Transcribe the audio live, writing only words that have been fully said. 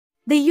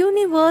The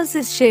universe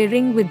is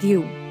sharing with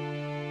you.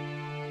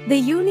 The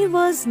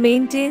universe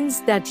maintains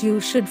that you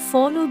should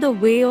follow the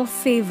way of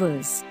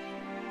favors.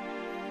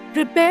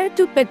 Prepare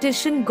to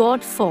petition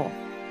God for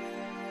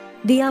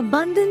the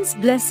abundance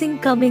blessing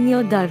coming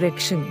your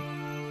direction.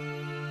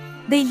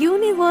 The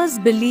universe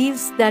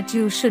believes that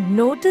you should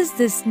notice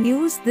this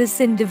news.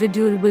 This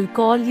individual will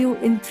call you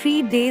in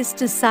 3 days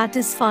to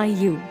satisfy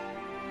you.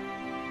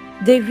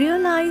 They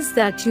realize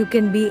that you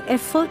can be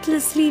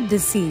effortlessly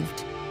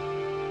deceived.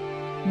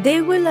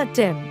 They will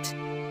attempt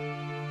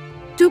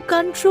to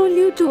control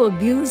you, to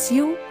abuse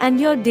you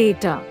and your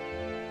data.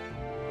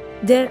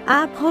 Their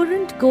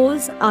abhorrent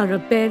goals are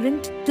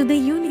apparent to the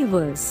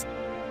universe.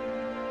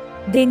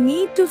 They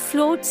need to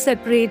float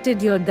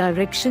separated your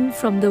direction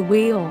from the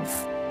way of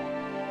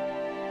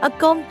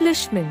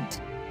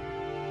accomplishment.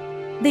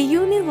 The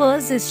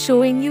universe is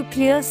showing you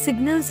clear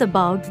signals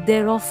about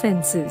their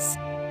offenses.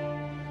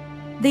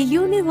 The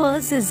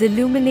universe is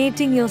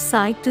illuminating your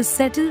sight to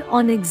settle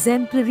on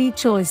exemplary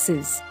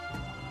choices.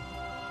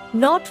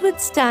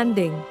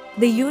 Notwithstanding,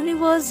 the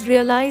universe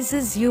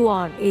realizes you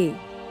are a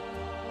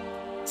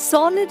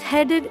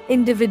solid-headed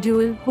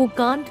individual who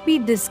can't be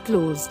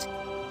disclosed.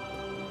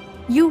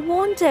 You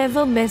won't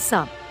ever mess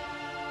up.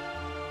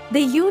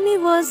 The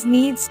universe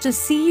needs to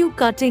see you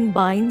cutting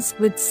binds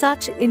with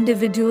such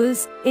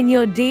individuals in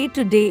your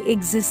day-to-day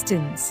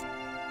existence.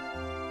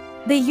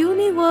 The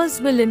universe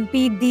will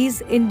impede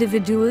these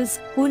individuals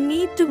who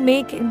need to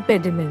make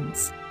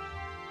impediments.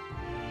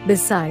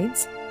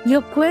 Besides,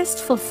 your quest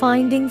for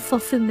finding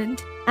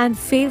fulfillment and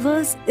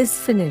favors is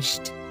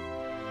finished.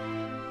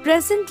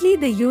 Presently,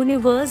 the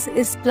universe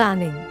is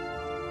planning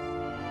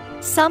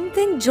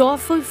something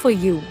joyful for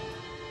you.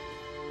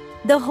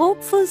 The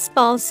hopeful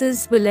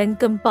spouses will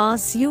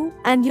encompass you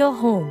and your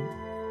home.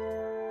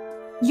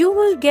 You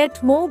will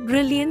get more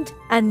brilliant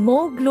and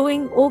more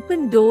glowing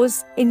open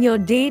doors in your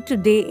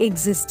day-to-day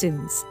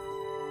existence.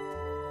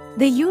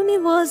 The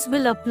universe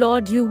will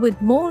applaud you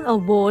with more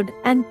award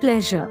and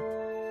pleasure.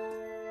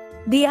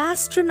 The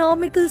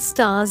astronomical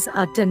stars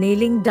are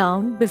tunneling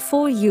down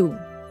before you.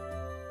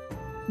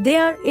 They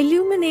are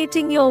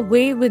illuminating your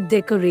way with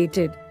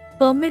decorated,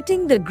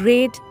 permitting the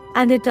great,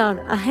 and it are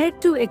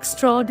ahead to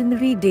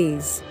extraordinary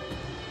days.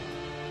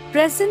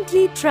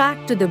 Presently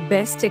track to the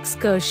best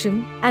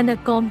excursion and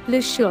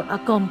accomplish your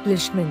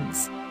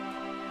accomplishments.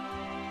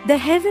 The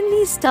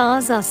heavenly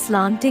stars are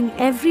slanting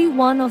every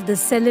one of the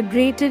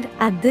celebrated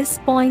at this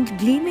point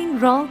gleaming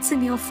routes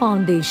in your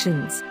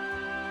foundations.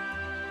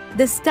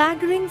 The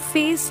staggering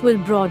face will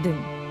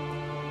broaden.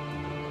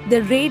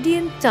 The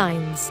radiant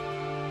times.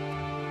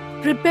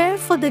 Prepare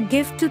for the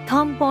gift to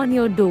thump on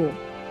your door.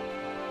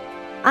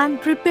 I'm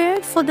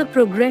prepared for the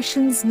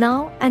progressions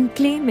now and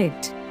claim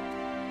it.